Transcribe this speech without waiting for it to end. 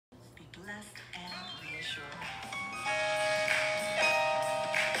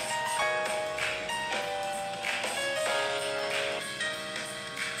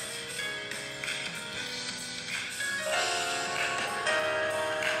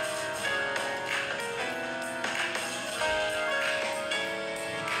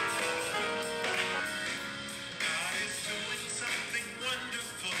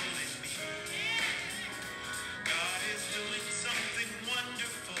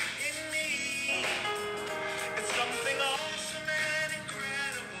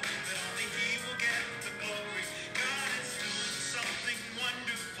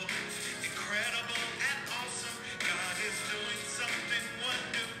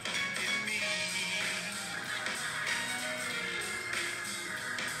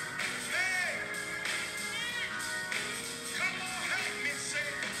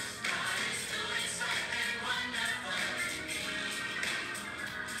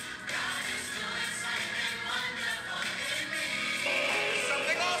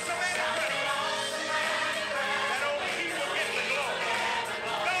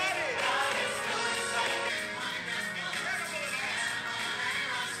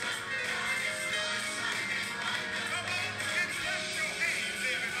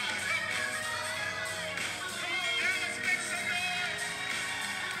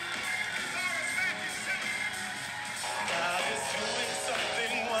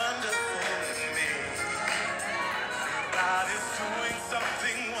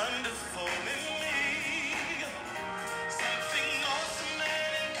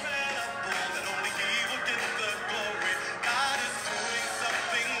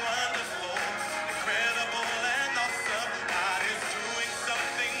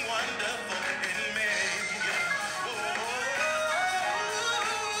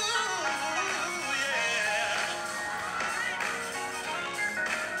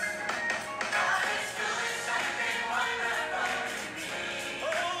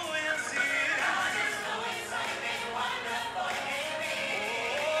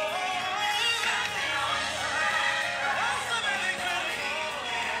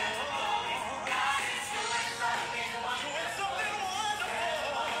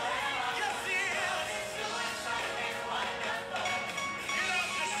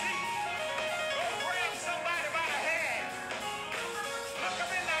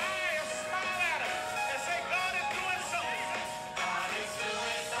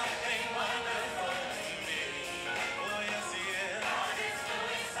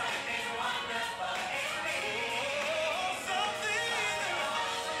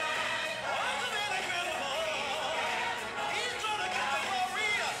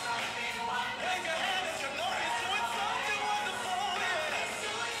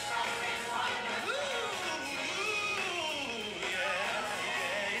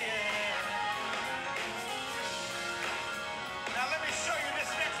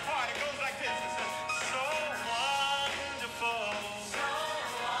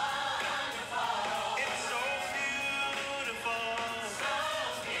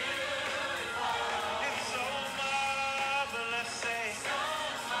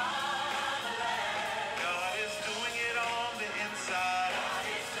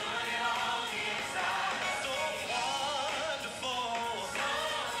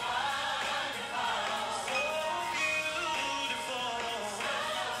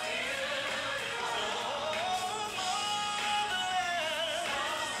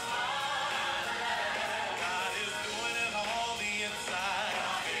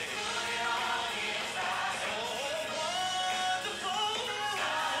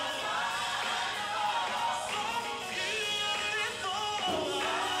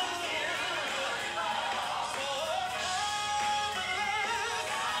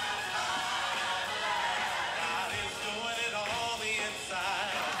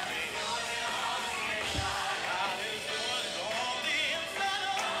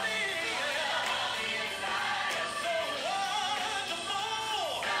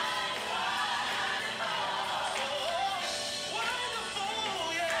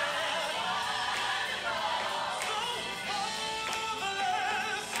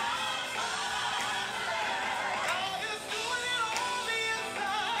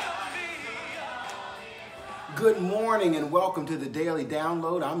Good morning and welcome to the Daily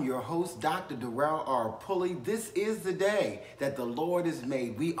Download. I'm your host, Dr. Darrell R. Pulley. This is the day that the Lord has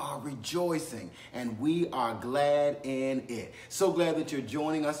made. We are rejoicing and we are glad in it. So glad that you're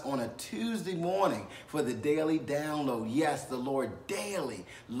joining us on a Tuesday morning for the Daily Download. Yes, the Lord daily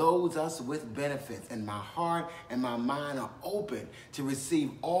loads us with benefits, and my heart and my mind are open to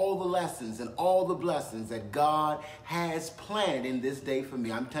receive all the lessons and all the blessings that God has planted in this day for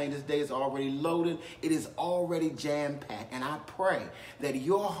me. I'm telling you, this day is already loaded. It is already jam-packed, and I pray that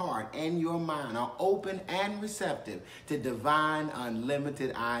your heart and your mind are open and receptive to divine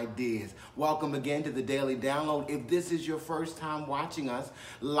unlimited ideas. Welcome again to the Daily Download. If this is your first time watching us,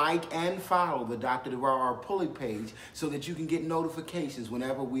 like and follow the Dr. Darrell R. Pulley page so that you can get notifications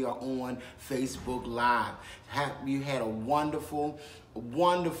whenever we are on Facebook Live. You had a wonderful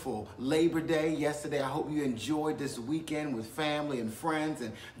Labor Day yesterday. I hope you enjoyed this weekend with family and friends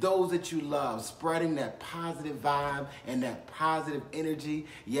and those that you love, spreading that positive vibe and that positive energy.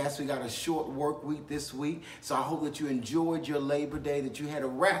 Yes, we got a short work week this week, so I hope that you enjoyed your Labor Day, that you had a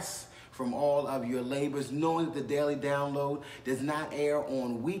rest from all of your labors, knowing that the Daily Download does not air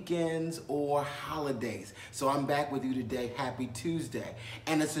on weekends or holidays. So I'm back with you today. Happy Tuesday.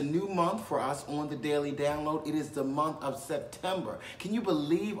 And it's a new month for us on the Daily Download. It is the month of September. Can you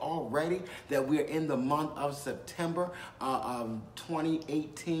believe already that we're in the month of September of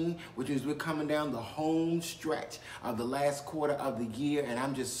 2018, which means we're coming down the home stretch of the last quarter of the year. And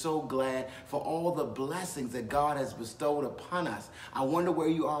I'm just so glad for all the blessings that God has bestowed upon us. I wonder where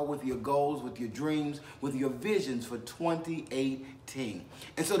you are with your goals, with your dreams, with your visions for 2018.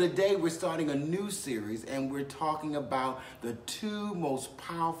 And so today we're starting a new series, and we're talking about the two most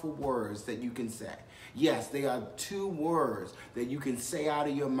powerful words that you can say. Yes, they are two words that you can say out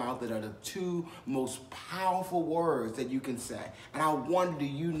of your mouth that are the two most powerful words that you can say. And I wonder, do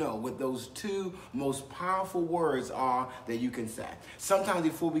you know what those two most powerful words are that you can say? Sometimes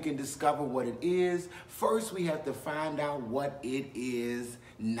before we can discover what it is, first we have to find out what it is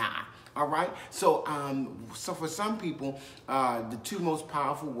not. All right. So for some people, the two most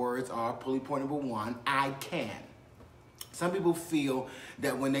powerful words are Pulley point number one, I can. Some people feel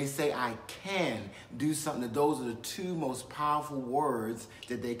that when they say I can do something, that those are the two most powerful words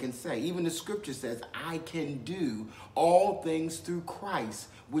that they can say. Even the scripture says, I can do all things through Christ,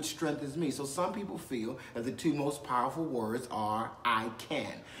 which strengthens me. So some people feel that the two most powerful words are I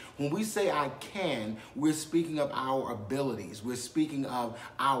can. When we say I can, we're speaking of our abilities. We're speaking of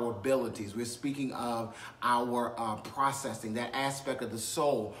our abilities. We're speaking of our processing, that aspect of the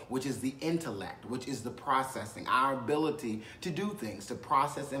soul, which is the intellect, which is the processing. Our ability to do things, to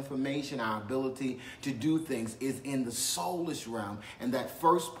process information, our ability to do things is in the soulish realm. And that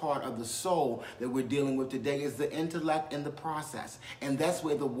first part of the soul that we're dealing with today is the intellect and the process. And that's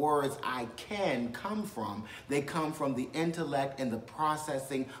where the words I can come from. They come from the intellect and the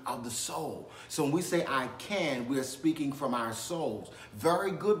processing of the soul. So when we say I can, we're speaking from our souls.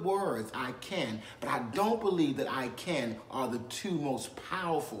 Very good words, I can, but I don't believe that I can are the two most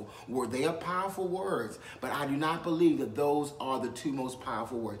powerful words. They are powerful words, but I do not believe that those are the two most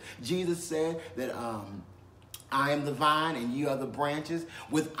powerful words. Jesus said that I am the vine and you are the branches.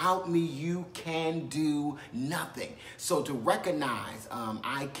 Without me, you can do nothing. So to recognize,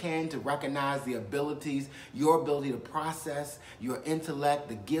 to recognize the abilities, your ability to process, your intellect,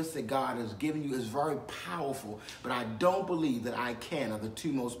 the gifts that God has given you is very powerful. But I don't believe that I can are the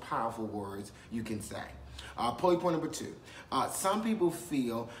two most powerful words you can say. Pulley point number two. Some people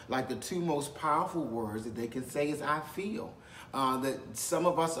feel like the two most powerful words that they can say is I feel. That some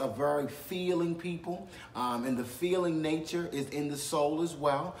of us are very feeling people, and the feeling nature is in the soul as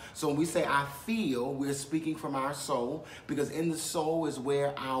well. So when we say I feel, we're speaking from our soul, because in the soul is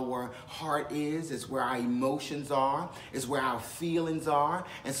where our heart is, it's where our emotions are, it's where our feelings are.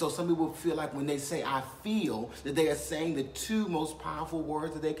 And so some people feel like when they say I feel, that they are saying the two most powerful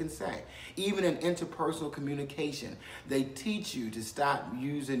words that they can say. Even in interpersonal communication, they teach you to stop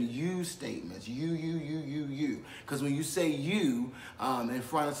using you statements, you. Because when you say you in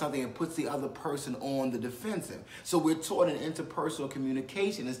front of something, it puts the other person on the defensive. So we're taught in interpersonal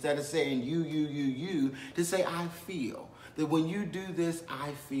communication, instead of saying you, to say I feel. That when you do this,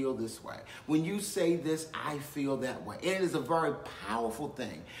 I feel this way. When you say this, I feel that way. It is a very powerful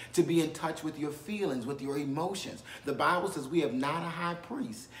thing to be in touch with your feelings, with your emotions. The Bible says we have not a high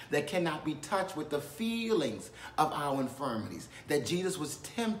priest that cannot be touched with the feelings of our infirmities. That Jesus was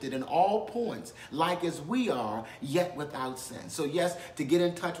tempted in all points, like as we are, yet without sin. So yes, to get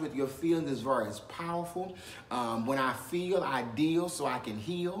in touch with your feelings is very powerful. When I feel, I deal so I can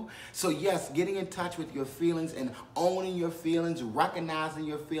heal. So yes, getting in touch with your feelings and owning your feelings, recognizing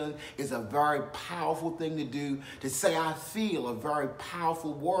your feelings is a very powerful thing to do. To say I feel are very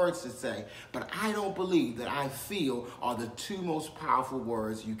powerful words to say, but I don't believe that I feel are the two most powerful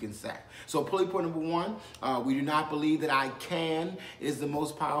words you can say. So pulley point number one, we do not believe that I can is the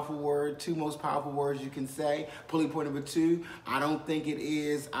most powerful word, two most powerful words you can say. Pulley point number two, I don't think it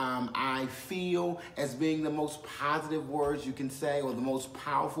is I feel as being the most positive words you can say or the most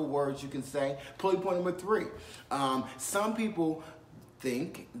powerful words you can say. Pulley point number three, some people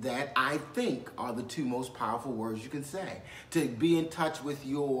think that I think are the two most powerful words you can say. To be in touch with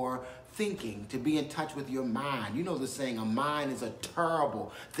your thinking, to be in touch with your mind. You know the saying, a mind is a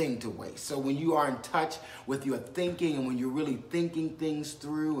terrible thing to waste. So when you are in touch with your thinking and when you're really thinking things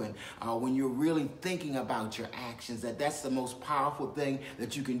through and when you're really thinking about your actions, that's the most powerful thing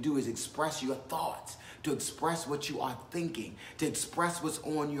that you can do is express your thoughts, to express what you are thinking, to express what's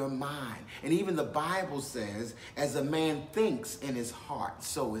on your mind. And even the Bible says, as a man thinks in his heart,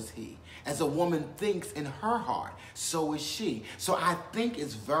 so is he. As a woman thinks in her heart, so is she. So I think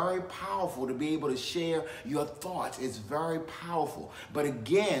it's very powerful to be able to share your thoughts. It's very powerful. But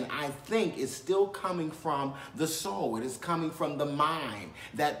again, I think it's still coming from the soul. It is coming from the mind,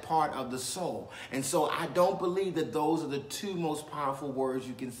 that part of the soul. And so I don't believe that those are the two most powerful words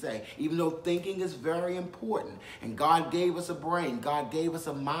you can say, even though thinking is very important. And God gave us a brain. God gave us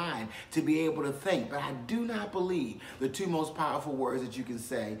a mind to be able to think. But I do not believe the two most powerful words that you can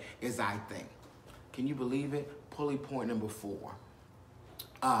say is I think. Can you believe it? Pulley point number four.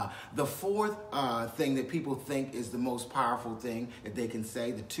 The fourth thing that people think is the most powerful thing that they can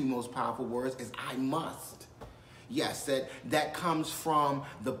say, the two most powerful words, is I must. Yes, that comes from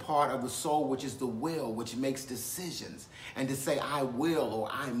the part of the soul, which is the will, which makes decisions. And to say I will or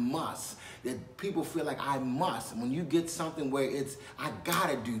I must, that people feel like I must. When you get something where it's I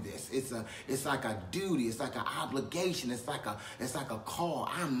gotta do this, it's like a duty, it's like an obligation, it's like a call.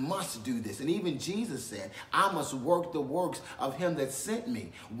 I must do this. And even Jesus said, I must work the works of him that sent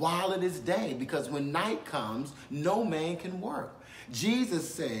me while it is day, because when night comes, no man can work.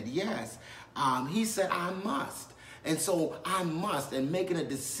 Jesus said, yes, he said I must. And so I must, and making a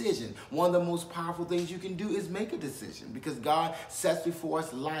decision. One of the most powerful things you can do is make a decision, because God sets before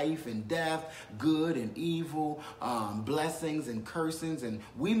us life and death, good and evil, blessings and cursings, and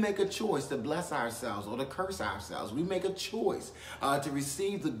we make a choice to bless ourselves or to curse ourselves. We make a choice to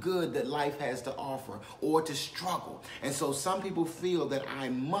receive the good that life has to offer or to struggle. And so some people feel that I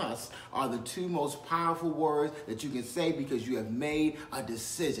must are the two most powerful words that you can say because you have made a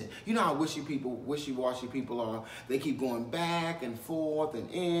decision. You know how wishy-washy people are. They keep going back and forth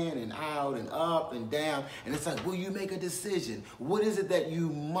and in and out and up and down. And it's like, will you make a decision? What is it that you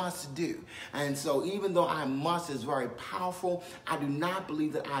must do? And so even though I must is very powerful, I do not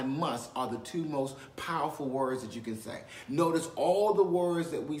believe that I must are the two most powerful words that you can say. Notice all the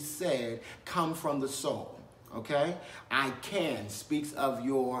words that we said come from the soul. Okay? I can speaks of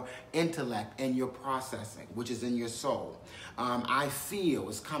your intellect and your processing, which is in your soul. I feel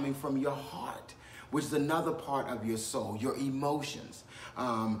is coming from your heart, which is another part of your soul, your emotions.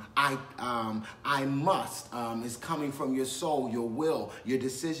 I must is coming from your soul, your will, your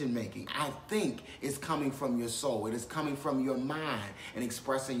decision making. I think is coming from your soul. It is coming from your mind and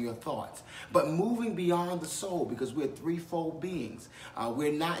expressing your thoughts. But moving beyond the soul, because we're threefold beings.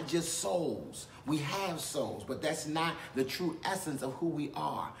 We're not just souls. We have souls, but that's not the true essence of who we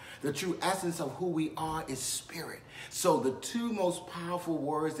are. The true essence of who we are is spirit. So the two most powerful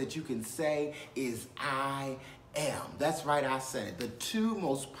words that you can say is I am. That's right, I said it. The two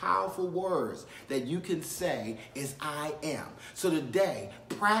most powerful words that you can say is I am. So today,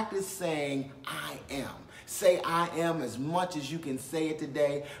 practice saying I am. Say I am as much as you can say it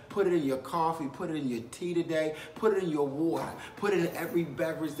today. Put it in your coffee, put it in your tea today, put it in your water, put it in every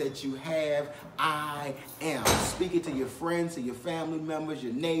beverage that you have. I am. Speak it to your friends, to your family members,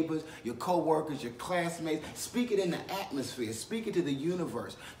 your neighbors, your co-workers, your classmates. Speak it in the atmosphere. Speak it to the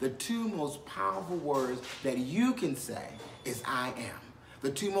universe. The two most powerful words that you can say is I am.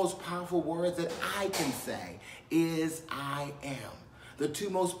 The two most powerful words that I can say is I am. The two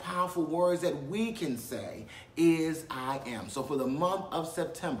most powerful words that we can say is I am. So for the month of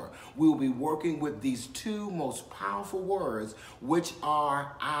September, we will be working with these two most powerful words, which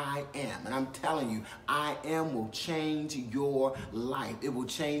are I am. And I'm telling you, I am will change your life. It will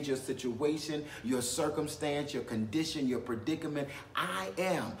change your situation, your circumstance, your condition, your predicament. I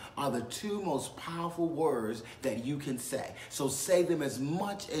am are the two most powerful words that you can say. So say them as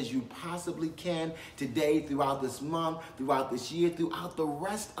much as you possibly can today, throughout this month, throughout this year, throughout the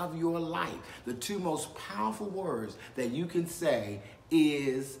rest of your life. The two most powerful words that you can say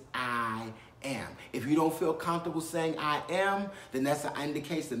is I am. If you don't feel comfortable saying I am, then that's an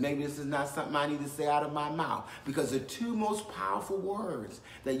indication that maybe this is not something I need to say out of my mouth. Because the two most powerful words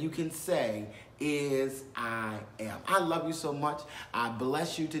that you can say is I am. I love you so much. I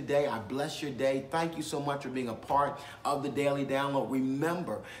bless you today. I bless your day. Thank you so much for being a part of the Daily Download.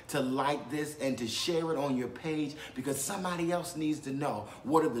 Remember to like this and to share it on your page, because somebody else needs to know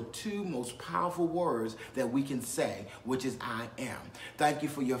what are the two most powerful words that we can say, which is I am. Thank you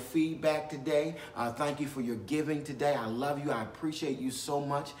for your feedback today. Thank you for your giving today. I love you. I appreciate you so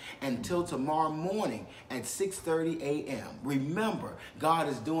much. Until tomorrow morning at 6:30 a.m. Remember, God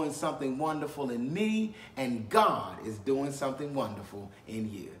is doing something wonderful in me, and God is doing something wonderful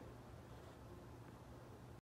in you.